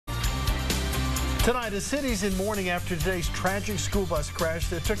Tonight, the city's in mourning after today's tragic school bus crash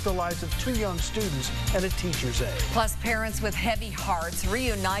that took the lives of 2 young students and a teacher's aide. Plus, parents with heavy hearts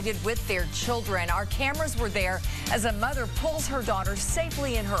reunited with their children. Our cameras were there as a mother pulls her daughter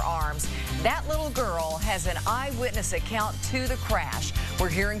safely in her arms. That little girl has an eyewitness account to the crash. We're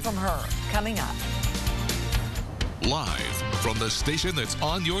hearing from her coming up. Live from the station that's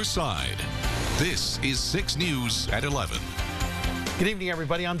on your side, this is 6 News at 11. Good evening,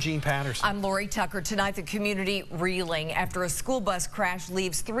 everybody. I'm Gene Patterson. I'm Lori Tucker. Tonight, the community reeling after a school bus crash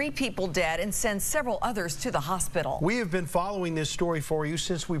leaves 3 people dead and sends several others to the hospital. We have been following this story for you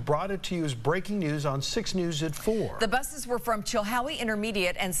since we brought it to you as breaking news on 6 News at 4. The buses were from Chilhowie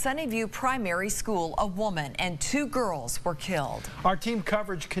Intermediate and Sunnyview Primary School. A woman and 2 girls were killed. Our team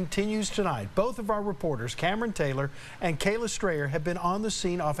coverage continues tonight. Both of our reporters, Cameron Taylor and Kayla Strayer, have been on the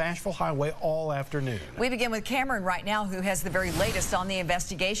scene off Asheville Highway all afternoon. We begin with Cameron right now, who has the very latest on the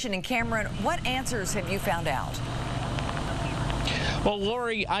investigation. And Cameron, what answers have you found out? Well,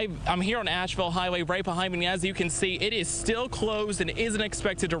 Lori, I'm here on Asheville Highway right behind me. As you can see, it is still closed and isn't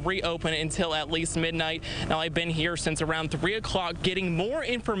expected to reopen until at least midnight. Now, I've been here since around 3 o'clock getting more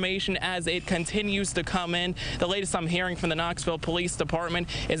information as it continues to come in. The latest I'm hearing from the Knoxville Police Department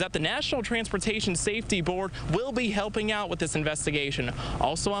is that the National Transportation Safety Board will be helping out with this investigation.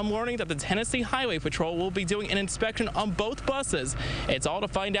 Also, I'm learning that the Tennessee Highway Patrol will be doing an inspection on both buses. It's all to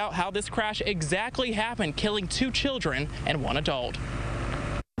find out how this crash exactly happened, killing 2 children and 1 adult.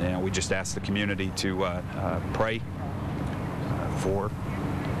 And we just ask the community to pray for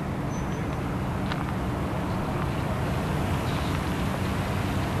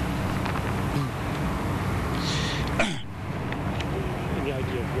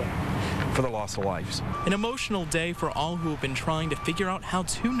the loss of lives. An emotional day for all who have been trying to figure out how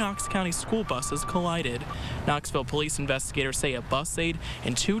 2 Knox County school buses collided. Knoxville police investigators say a bus aide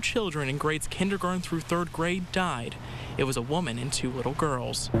and 2 children in grades kindergarten through 3rd grade died. It was a woman and 2 little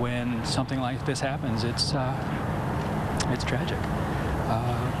girls. When something like this happens, it's tragic.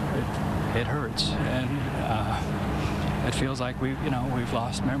 It hurts, and it feels like we've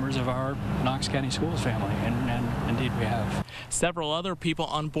lost members of our Knox County Schools family, and indeed we have. Several other people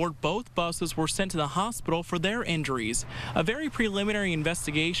on board both buses were sent to the hospital for their injuries. A very preliminary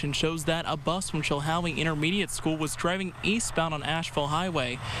investigation shows that a bus from Chilhowie Intermediate School was driving eastbound on Asheville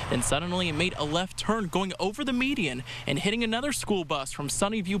Highway. Then suddenly it made a left turn going over the median and hitting another school bus from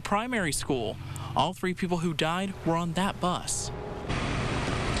Sunnyview Primary School. All 3 people who died were on that bus.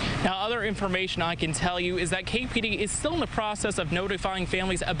 Now, other information I can tell you is that KPD is still in the process of notifying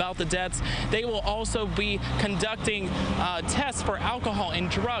families about the deaths. They will also be conducting tests for alcohol and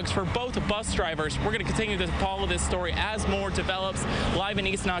drugs for both bus drivers. We're going to continue to follow this story as more develops. Live in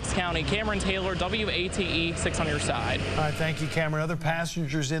East Knox County, Cameron Taylor, WATE, 6 on your side. All right, thank you, Cameron. Other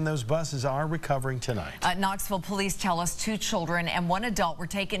passengers in those buses are recovering tonight. Knoxville police tell us 2 children and 1 adult were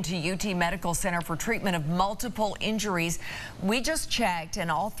taken to UT Medical Center for treatment of multiple injuries. We just checked,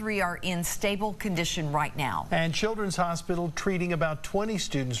 and all 3 are in stable condition right now. And Children's Hospital treating about 20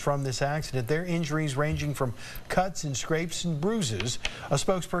 students from this accident. Their injuries ranging from cuts and scrapes and bruises. A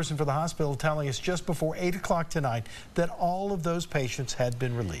spokesperson for the hospital telling us just before 8 o'clock tonight that all of those patients had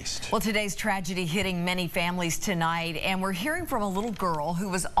been released. Well, today's tragedy hitting many families tonight, and we're hearing from a little girl who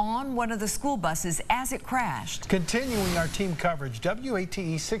was on one of the school buses as it crashed. Continuing our team coverage,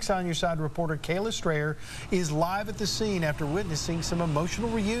 WATE 6 on your side reporter Kayla Strayer is live at the scene after witnessing some emotional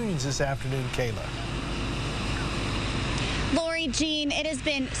reunions this afternoon. Kayla. Lori, Jean, it has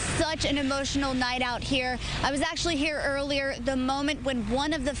been such an emotional night out here. I was actually here earlier, the moment when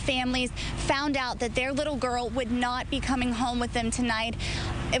one of the families found out that their little girl would not be coming home with them tonight.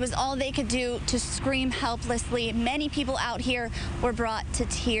 It was all they could do to scream helplessly. Many people out here were brought to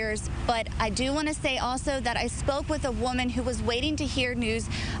tears. But I do want to say also that I spoke with a woman who was waiting to hear news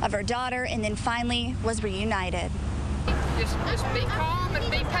of her daughter and then finally was reunited. Just be calm and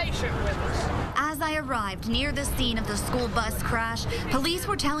be patient with us. As I arrived near the scene of the school bus crash, police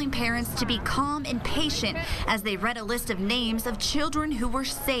were telling parents to be calm and patient as they read a list of names of children who were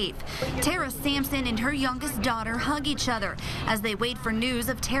safe. Tara Sampson and her youngest daughter hug each other as they wait for news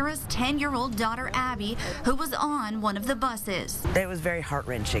of Tara's 10-year-old daughter, Abby, who was on one of the buses. It was very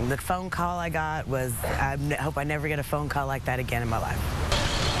heart-wrenching. The phone call I got was, I hope I never get a phone call like that again in my life.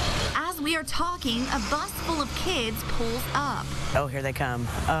 we are talking, a bus full of kids pulls up. Oh, here they come.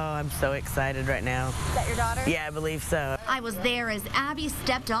 Oh, I'm so excited right now. Is that your daughter? Yeah, I believe so. I was there as Abby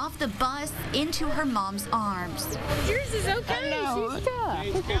stepped off the bus into her mom's arms. Yours is okay. She's tough.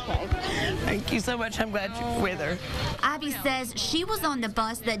 It's okay. Thank you so much. I'm glad you're with her. Abby says she was on the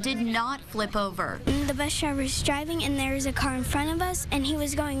bus that did not flip over. The bus driver was driving and there was a car in front of us and he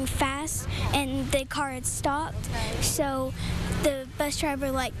was going fast and the car had stopped. So the bus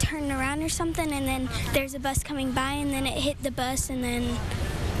driver like turned around or something and then there's a bus coming by and then it hit the bus and then...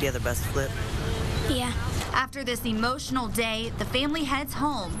 The other bus flipped? Yeah. After this emotional day, the family heads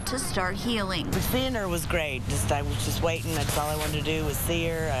home to start healing. Seeing her was great. I was just waiting. That's all I wanted to do was see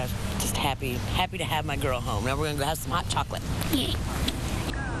her. Just happy to have my girl home. Now we're going to go have some hot chocolate. Yay.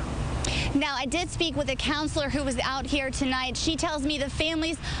 Now, I did speak with a counselor who was out here tonight. She tells me the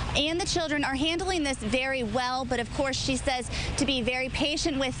families and the children are handling this very well, but of course she says to be very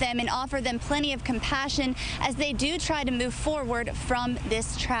patient with them and offer them plenty of compassion as they do try to move forward from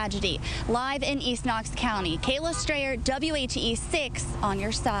this tragedy. Live in East Knox County, Kayla Strayer, WATE 6 on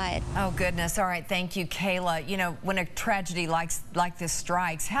your side. Oh, goodness. All right. Thank you, Kayla. You know, when a tragedy like this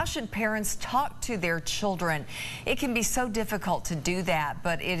strikes, how should parents talk to their children? It can be so difficult to do that,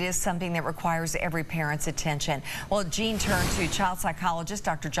 but it is something that requires every parent's attention. Well, Jean turned to child psychologist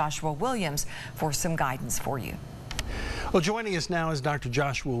Dr. Joshua Williams for some guidance for you. Well, joining us now is Dr.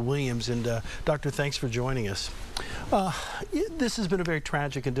 Joshua Williams, and Doctor, thanks for joining us. This has been a very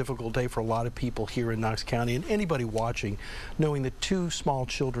tragic and difficult day for a lot of people here in Knox County, and anybody watching, knowing that 2 small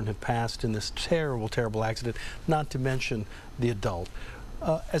children have passed in this terrible, terrible accident, not to mention the adult.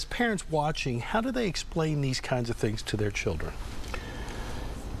 As parents watching, how do they explain these kinds of things to their children?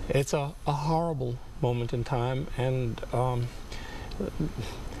 It's a horrible moment in time, and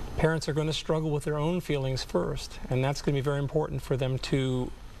parents are going to struggle with their own feelings first, and that's going to be very important for them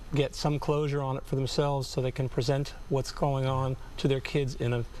to get some closure on it for themselves so they can present what's going on to their kids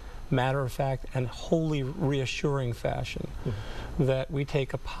in a matter-of-fact and wholly reassuring fashion. That we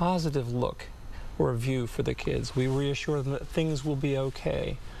take a positive look or a view for the kids. We reassure them that things will be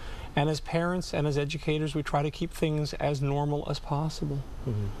okay. And as parents and as educators, we try to keep things as normal as possible.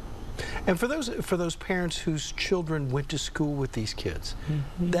 And for those parents whose children went to school with these kids,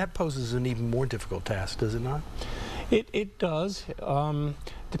 that poses an even more difficult task, does it not? It does.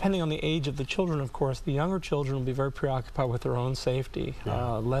 Depending on the age of the children, of course, the younger children will be very preoccupied with their own safety,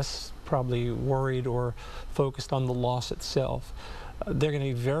 less probably worried or focused on the loss itself. They're going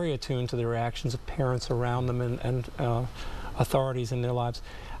to be very attuned to the reactions of parents around them and authorities in their lives.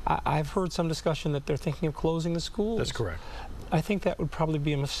 I've heard some discussion that they're thinking of closing the schools. That's correct. I think that would probably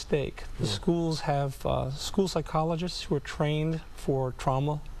be a mistake. The schools have school psychologists who are trained for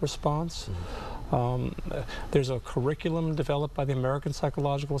trauma response. There's a curriculum developed by the American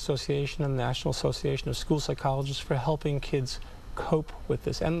Psychological Association and the National Association of School Psychologists for helping kids cope with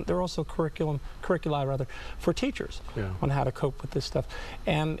this. And there are also curricula for teachers on how to cope with this stuff.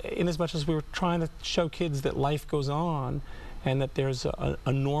 And in as much as we were trying to show kids that life goes on and that there's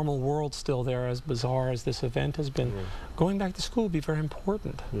a normal world still there, as bizarre as this event has been, going back to school would be very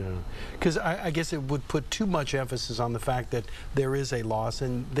important. Because I guess it would put too much emphasis on the fact that there is a loss,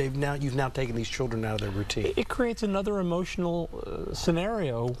 and you've now taken these children out of their routine. It creates another emotional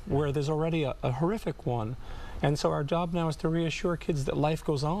scenario where there's already a horrific one. And so our job now is to reassure kids that life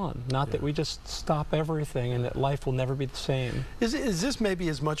goes on, not that we just stop everything and that life will never be the same. Is this maybe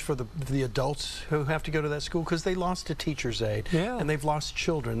as much for the adults who have to go to that school? Because they lost a teacher's aide, and they've lost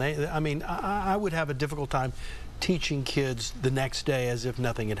children. I mean, I would have a difficult time teaching kids the next day as if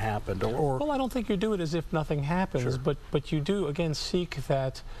nothing had happened. Well, I don't think you do it as if nothing happens, but you do, again, seek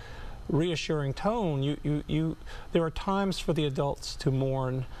that reassuring tone. There are times for the adults to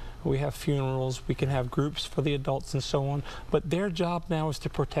mourn. We have funerals, we can have groups for the adults and so on, but their job now is to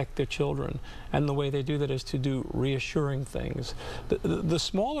protect their children, and the way they do that is to do reassuring things. The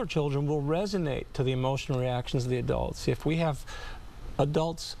smaller children will resonate to the emotional reactions of the adults. If we have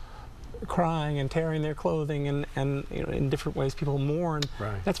adults crying and tearing their clothing and you know, in different ways people mourn,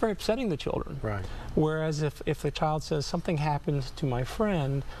 that's very upsetting to children. Whereas if the child says, something happened to my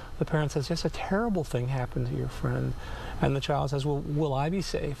friend, the parent says, yes, a terrible thing happened to your friend. And the child says, well, will I be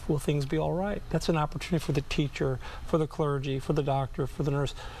safe? Will things be all right? That's an opportunity for the teacher, for the clergy, for the doctor, for the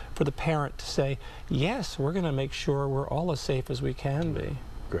nurse, for the parent to say, yes, we're going to make sure we're all as safe as we can be.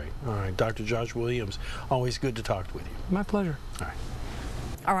 Great. All right. Dr. Josh Williams, always good to talk with you. My pleasure. All right.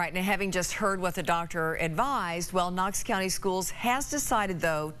 All right, and having just heard what the doctor advised, well, Knox County Schools has decided,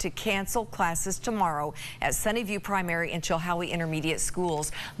 though, to cancel classes tomorrow at Sunnyview Primary and Chilhowie Intermediate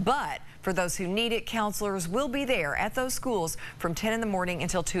Schools. But for those who need it, counselors will be there at those schools from 10 in the morning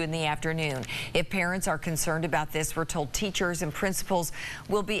until 2 in the afternoon. If parents are concerned about this, we're told teachers and principals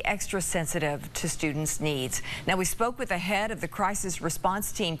will be extra sensitive to students' needs. Now, we spoke with the head of the crisis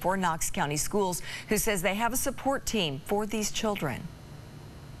response team for Knox County Schools, who says they have a support team for these children.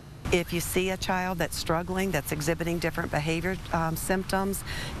 If you see a child that's struggling, that's exhibiting different behavior symptoms,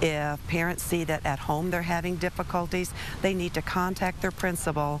 if parents see that at home they're having difficulties, they need to contact their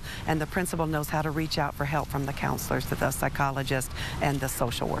principal, and the principal knows how to reach out for help from the counselors, the psychologists, and the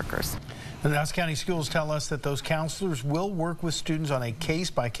social workers. The Knox County Schools tell us that those counselors will work with students on a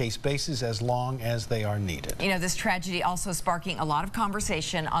case-by-case basis as long as they are needed. You know, this tragedy also sparking a lot of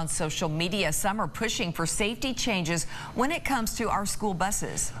conversation on social media. Some are pushing for safety changes when it comes to our school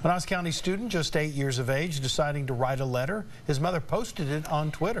buses. A Knox County student, just 8 years of age, deciding to write a letter. His mother posted it on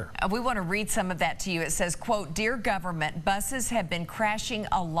Twitter. We want to read some of that to you. It says, quote, "Dear government, buses have been crashing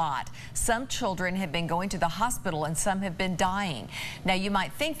a lot. Some children have been going to the hospital and some have been dying. Now, you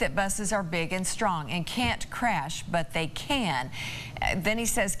might think that buses are big and strong and can't crash, but they can." Then he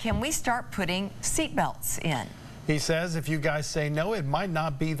says, "Can we start putting seatbelts in?" He says, "If you guys say no, it might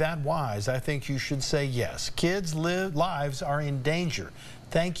not be that wise. I think you should say yes. Kids' lives are in danger.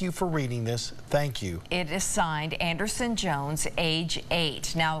 Thank you for reading this. Thank you." It is signed Anderson Jones, age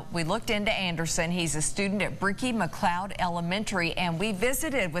 8. Now, we looked into Anderson. He's a student at Bricky McLeod Elementary, and we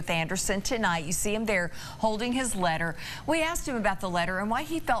visited with Anderson tonight. You see him there holding his letter. We asked him about the letter and why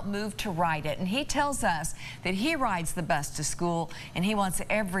he felt moved to write it, and he tells us that he rides the bus to school and he wants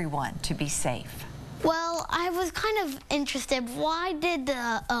everyone to be safe. Well, I was kind of interested. Why did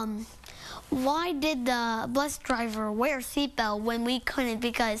the bus driver wear a seatbelt when we couldn't?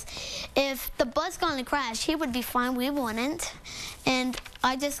 Because if the bus gonna crash, he would be fine, we wouldn't. And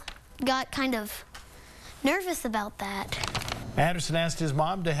I just got kind of nervous about that. Anderson asked his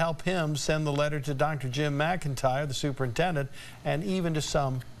mom to help him send the letter to Dr. Jim McIntyre, the superintendent, and even to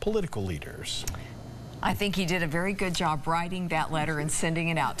some political leaders. I think he did a very good job writing that letter and sending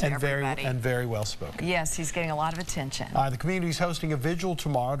it out to everybody. Very well spoken. Yes, he's getting a lot of attention. The community is hosting a vigil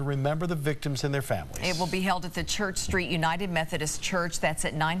tomorrow to remember the victims and their families. It will be held at the Church Street United Methodist Church. That's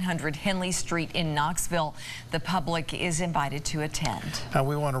at 900 Henley Street in Knoxville. The public is invited to attend.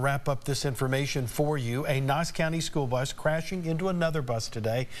 We want to wrap up this information for you. A Knox County school bus crashing into another bus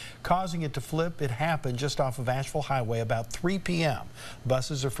today, causing it to flip. It happened just off of Asheville Highway about 3 p.m.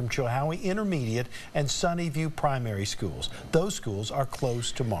 Buses are from Chilhowie Intermediate and Sunnyview Primary Schools. Those schools are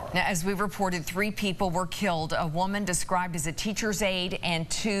closed tomorrow. Now, as we reported, 3 people were killed. A woman described as a teacher's aide and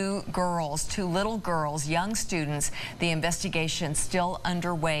 2 little girls, young students. The investigation still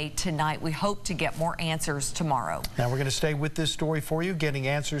underway tonight. We hope to get more answers tomorrow. Now, we're going to stay with this story for you, getting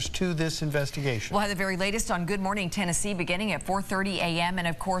answers to this investigation. We'll have the very latest on Good Morning Tennessee beginning at 4:30 a.m. and,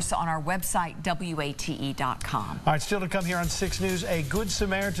 of course, on our website, WATE.com. All right, still to come here on 6 News, a Good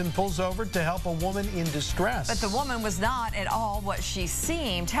Samaritan pulls over to help a woman in distress. But the woman was not at all what she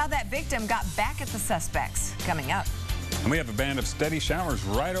seemed. How that victim got back at the suspects, coming up. And we have a band of steady showers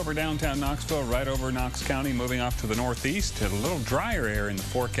right over downtown Knoxville, right over Knox County, moving off to the northeast. A little drier air in the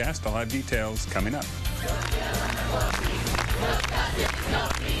forecast. I'll have details coming up.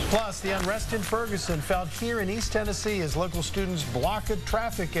 Plus, the unrest in Ferguson felt here in East Tennessee as local students block a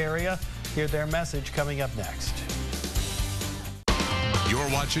traffic area. Hear their message coming up next. You're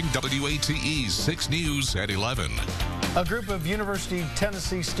watching WATE's 6 News at 11. A group of University of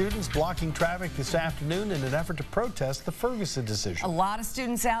Tennessee students blocking traffic this afternoon in an effort to protest the Ferguson decision. A lot of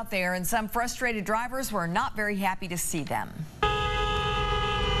students out there, and some frustrated drivers were not very happy to see them.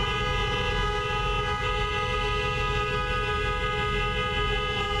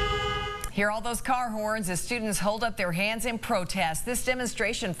 Hear all those car horns as students hold up their hands in protest. This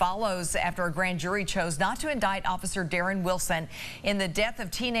demonstration follows after a grand jury chose not to indict Officer Darren Wilson in the death of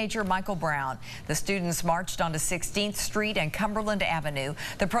teenager Michael Brown. The students marched onto 16th Street and Cumberland Avenue.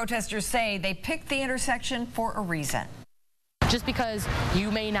 The protesters say they picked the intersection for a reason. Just because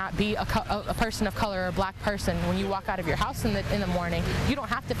you may not be a person of color or a black person, when you walk out of your house in the morning, you don't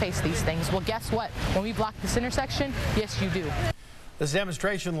have to face these things. Well, guess what? When we block this intersection, yes, you do. This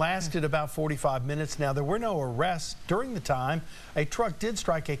demonstration lasted about 45 minutes. Now, there were no arrests during the time. A truck did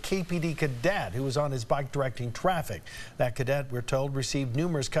strike a KPD cadet who was on his bike directing traffic. That cadet, we're told, received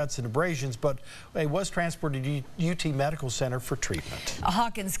numerous cuts and abrasions, but he was transported to UT Medical Center for treatment.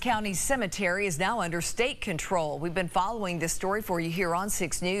 Hawkins County Cemetery is now under state control. We've been following this story for you here on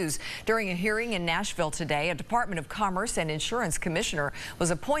 6 News. During a hearing in Nashville today, a Department of Commerce and Insurance Commissioner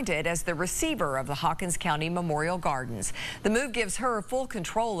was appointed as the receiver of the Hawkins County Memorial Gardens. The move gives her full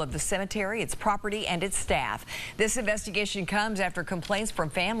control of the cemetery, its property, and its staff. This investigation comes after complaints from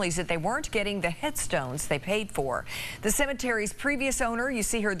families that they weren't getting the headstones they paid for. The cemetery's previous owner, you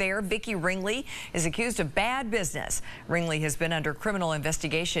see her there, Vicki Ringley, is accused of bad business. Ringley has been under criminal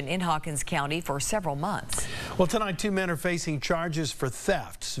investigation in Hawkins County for several months. Well, tonight 2 men are facing charges for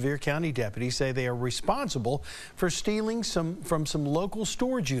theft. Sevier County deputies say they are responsible for stealing from some local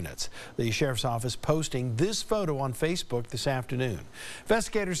storage units. The sheriff's office posting this photo on Facebook this afternoon.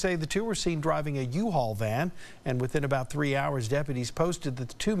 Investigators say the two were seen driving a U-Haul van, and within about 3 hours, deputies posted that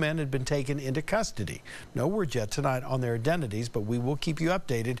the 2 men had been taken into custody. No word yet tonight on their identities, but we will keep you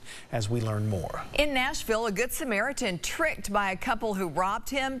updated as we learn more. In Nashville, a Good Samaritan tricked by a couple who robbed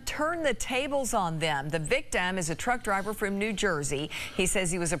him turned the tables on them. The victim is a truck driver from New Jersey. He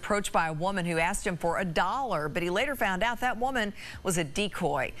says he was approached by a woman who asked him for $1, but he later found out that woman was a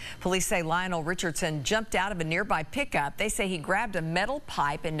decoy. Police say Lionel Richardson jumped out of a nearby pickup. They say he grabbed a metal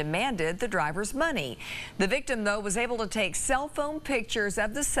pipe and demanded the driver's money. The victim, though, was able to take cell phone pictures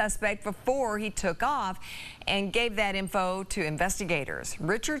of the suspect before he took off and gave that info to investigators.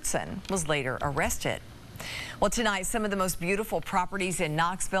 Richardson was later arrested. Well, tonight, some of the most beautiful properties in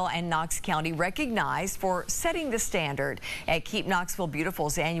Knoxville and Knox County recognized for setting the standard at Keep Knoxville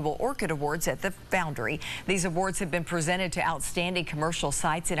Beautiful's annual Orchid Awards at the Foundry. These awards have been presented to outstanding commercial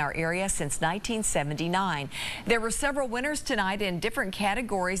sites in our area since 1979. There were several winners tonight in different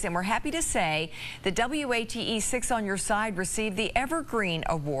categories, and we're happy to say the WATE 6 on Your Side received the Evergreen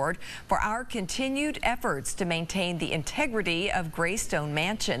Award for our continued efforts to maintain the integrity of Greystone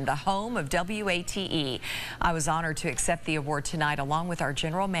Mansion, the home of WATE. I was honored to accept the award tonight along with our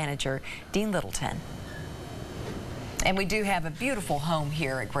general manager, Dean Littleton. And we do have a beautiful home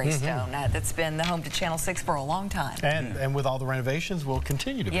here at Greystone that's been the home to Channel 6 for a long time. And with all the renovations, will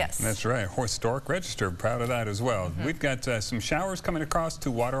continue to be. Yes. That's right. Historic Register, proud of that as well. We've got some showers coming across to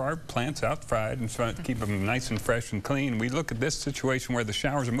water our plants outside and try to keep them nice and fresh and clean. We look at this situation where the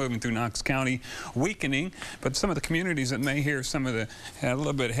showers are moving through Knox County, weakening, but some of the communities that may hear some of the a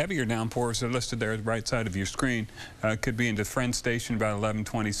little bit heavier downpours are listed there at the right side of your screen. Could be into Friend Station about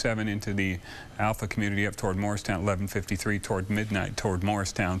 1127, into the Alpha community up toward Morristown 1153, toward midnight toward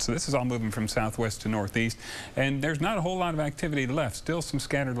Morristown. So this is all moving from southwest to northeast, and there's not a whole lot of activity left. Still some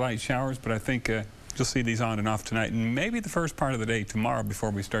scattered light showers, but I think you'll see these on and off tonight, and maybe the first part of the day tomorrow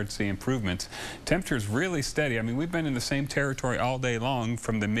before we start to see improvements. Temperatures really steady. I mean, we've been in the same territory all day long,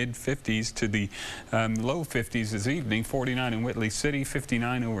 from the mid-50s to the low 50s this evening. 49 in Whitley City,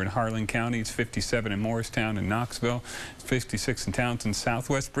 59 over in Harlan County, it's 57 in Morristown and Knoxville, 56 in Townsend.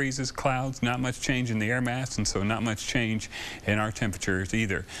 Southwest breezes, clouds, not much change in the air mass, and so not much change in our temperatures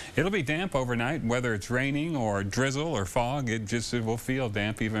either. It'll be damp overnight, whether it's raining or drizzle or fog. It will feel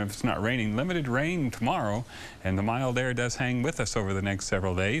damp even if it's not raining. Limited rain tomorrow, and the mild air does hang with us over the next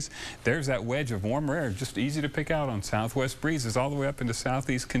several days. There's that wedge of warmer air, just easy to pick out on southwest breezes all the way up into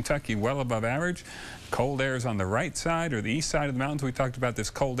southeast Kentucky, well above average. Cold air is on the right side or the east side of the mountains. We talked about this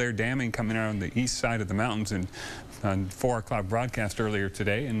cold air damming coming out on the east side of the mountains and on 4 o'clock broadcast earlier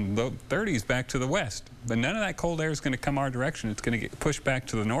today, and low 30s back to the west. But none of that cold air is going to come our direction. It's going to get pushed back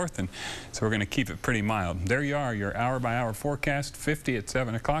to the north, and so we're going to keep it pretty mild. There you are, your hour-by-hour forecast. 50 at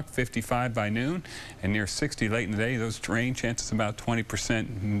 7 o'clock, 55 by noon, and near 60 late in the day. Those rain chances about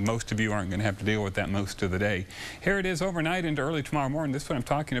 20%. Most of you aren't going to have to deal with that most of the day. Here it is overnight into early tomorrow morning. This is what I'm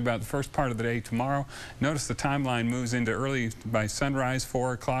talking about, the first part of the day tomorrow. Notice the timeline moves into early by sunrise,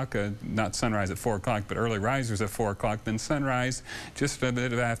 4 o'clock. Not sunrise at 4 o'clock, but early risers at 4 o'clock. Then sunrise just a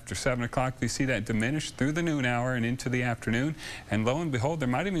bit after 7 o'clock. We see that diminish through the noon hour and into the afternoon, and lo and behold, there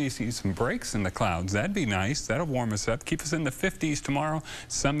might even be some breaks in the clouds. That'd be nice. That'll warm us up, keep us in the 50s tomorrow.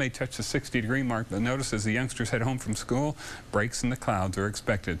 Some may touch the 60-degree mark, but notice as the youngsters head home from school, breaks in the clouds are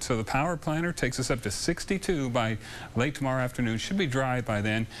expected. So the power planner takes us up to 62 by late tomorrow afternoon. Should be dry by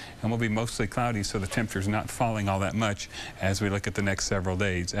then, and will be mostly cloudy, so the temperature's not falling all that much as we look at the next several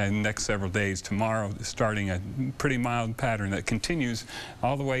days. And next several days, tomorrow starting a pretty mild pattern that continues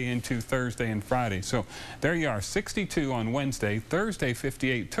all the way into Thursday and Friday. So there you are, 62 on Wednesday, Thursday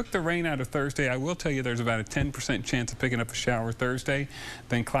 58. Took the rain out of Thursday. I will tell you there's about a 10% chance of picking up a shower Thursday.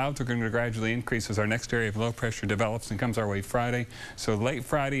 Then clouds are going to gradually increase increase as our next area of low pressure develops and comes our way Friday. So late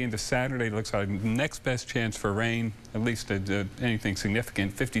Friday into Saturday looks like next best chance for rain, at least anything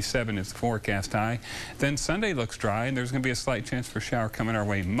significant. 57 is the forecast high. Then Sunday looks dry, and there's going to be a slight chance for a shower coming our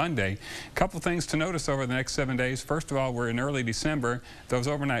way Monday. A couple things to notice over the next 7 days. First of all, we're in early December. Those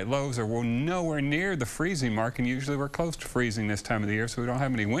overnight lows are nowhere near the freezing mark, and usually we're close to freezing this time of the year, so we don't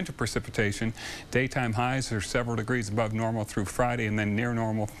have any winter precipitation. Daytime highs are several degrees above normal through Friday and then near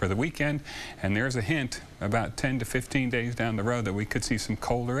normal for the weekend. And there's a hint about 10 to 15 days down the road that we could see some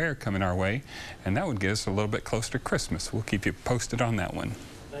colder air coming our way, and that would get us a little bit closer to Christmas. We'll keep you posted on that one.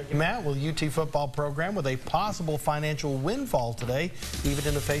 Thank you, Matt. Well, UT football program with a possible financial windfall today, even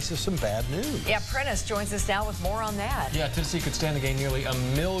in the face of some bad news. Yeah, Prentice joins us now with more on that. Yeah, Tennessee could stand to gain nearly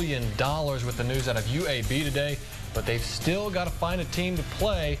 $1 million with the news out of UAB today, but they've still got to find a team to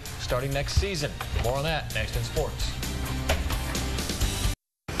play starting next season. More on that next in sports.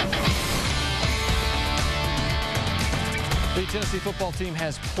 The Tennessee football team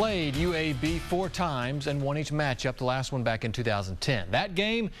has played UAB 4 times and won each matchup, the last one back in 2010. That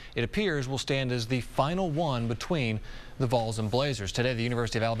game, it appears, will stand as the final one between the Vols and Blazers. Today, the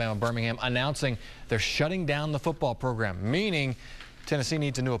University of Alabama Birmingham announcing they're shutting down the football program, meaning Tennessee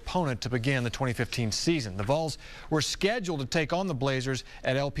needs a new opponent to begin the 2015 season. The Vols were scheduled to take on the Blazers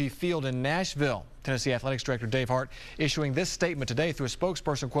at LP Field in Nashville. Tennessee Athletics Director Dave Hart issuing this statement today through a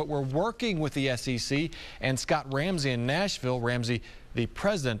spokesperson, quote, "We're working with the SEC and Scott Ramsey in Nashville," Ramsey, the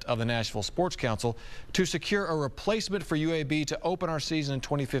president of the Nashville Sports Council, "to secure a replacement for UAB to open our season in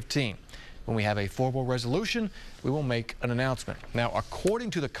 2015. When we have a formal resolution, we will make an announcement." Now,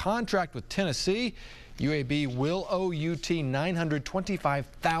 according to the contract with Tennessee, UAB will owe UT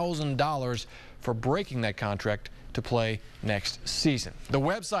 $925,000 for breaking that contract to play next season. The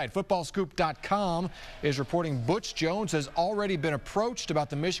website, footballscoop.com, is reporting Butch Jones has already been approached about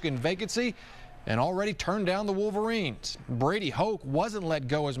the Michigan vacancy and already turned down the Wolverines. Brady Hoke wasn't let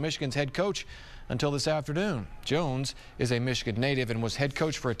go as Michigan's head coach until this afternoon. Jones is a Michigan native and was head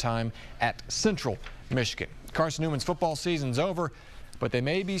coach for a time at Central Michigan. Carson Newman's football season's over, but they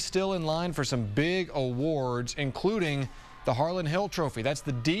may be still in line for some big awards, including the Harlan Hill Trophy. That's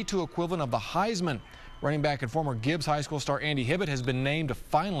the D2 equivalent of the Heisman. Running back and former Gibbs High School star Andy Hibbett has been named a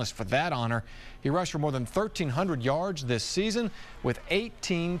finalist for that honor. He rushed for more than 1,300 yards this season with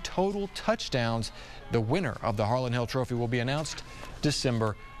 18 total touchdowns. The winner of the Harlan Hill Trophy will be announced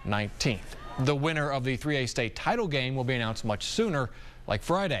December 19th. The winner of the 3A state title game will be announced much sooner, like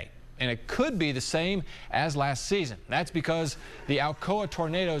Friday. And it could be the same as last season. That's because the Alcoa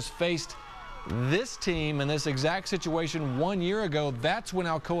Tornadoes faced this team in this exact situation 1 year ago. That's when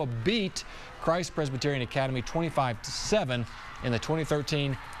Alcoa beat Christ Presbyterian Academy 25-7 in the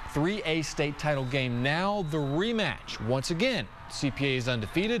 2013 3A state title game. Now the rematch. Once again, CPA is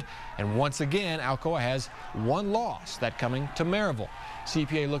undefeated, and once again, Alcoa has one loss, that coming to Maryville.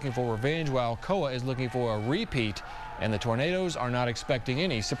 CPA looking for revenge, while Alcoa is looking for a repeat, and the Tornadoes are not expecting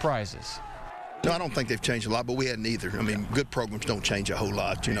any surprises. No, I don't think they've changed a lot, but we hadn't either. I mean, good programs don't change a whole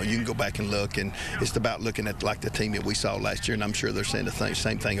lot. You know, you can go back and look, and it's about looking at like the team that we saw last year, and I'm sure they're saying the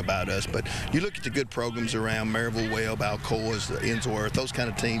same thing about us. But you look at the good programs around Maryville, Webb, Alcoa, Ensworth, those kind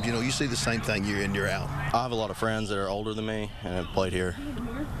of teams, you know, you see the same thing year in, year out. I have a lot of friends that are older than me and have played here.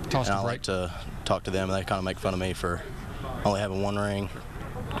 And I like to talk to them, and they kind of make fun of me for only having 1 ring.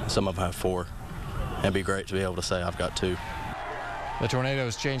 Some of them have 4. It'd be great to be able to say I've got 2. The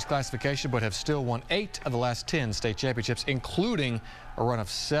Tornadoes changed classification but have still won 8 of the last 10 state championships, including a run of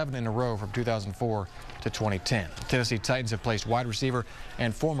 7 in a row from 2004 to 2010. Tennessee Titans have placed wide receiver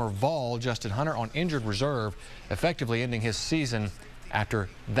and former Vol Justin Hunter on injured reserve, effectively ending his season after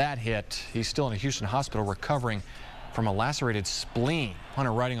that hit. He's still in a Houston hospital recovering from a lacerated spleen.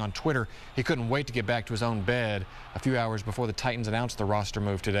 Hunter writing on Twitter he couldn't wait to get back to his own bed a few hours before the Titans announced the roster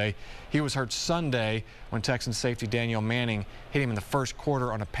move today. He was hurt Sunday when Texans safety Daniel Manning hit him in the first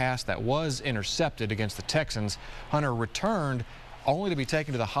quarter on a pass that was intercepted against the Texans. Hunter returned only to be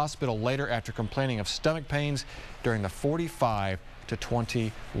taken to the hospital later after complaining of stomach pains during the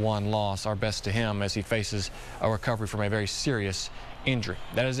 45-21 loss. Our best to him as he faces a recovery from a very serious injury.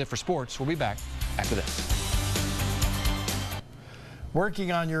 That is it for sports. We'll be back after this.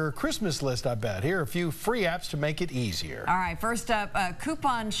 Working on your Christmas list, I bet. Here are a few free apps to make it easier. All right, first up,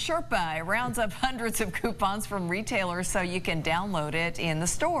 Coupon Sherpa. It rounds up hundreds of coupons from retailers so you can download it in the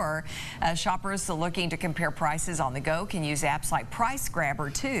store. Shoppers looking to compare prices on the go can use apps like Price Grabber,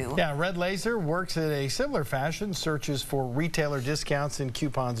 too. Yeah, Red Laser works in a similar fashion, searches for retailer discounts and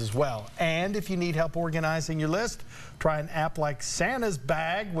coupons as well. And if you need help organizing your list, try an app like Santa's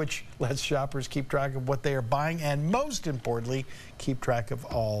Bag, which lets shoppers keep track of what they are buying and, most importantly, keep track of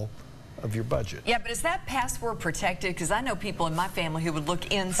all of your budget. Yeah, but is that password protected? Because I know people in my family who would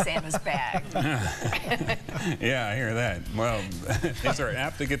look in Santa's bag. Yeah, I hear that. Well, these are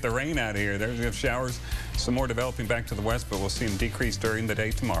apt to get the rain out of here. There's showers, some more developing back to the west, but we'll see them decrease during the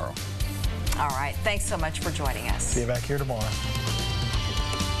day tomorrow. All right. Thanks so much for joining us. See you back here tomorrow.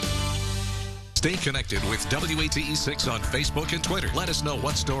 Stay connected with WATE 6 on Facebook and Twitter. Let us know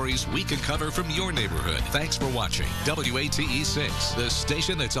what stories we can cover from your neighborhood. Thanks for watching WATE 6, the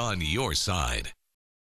station that's on your side.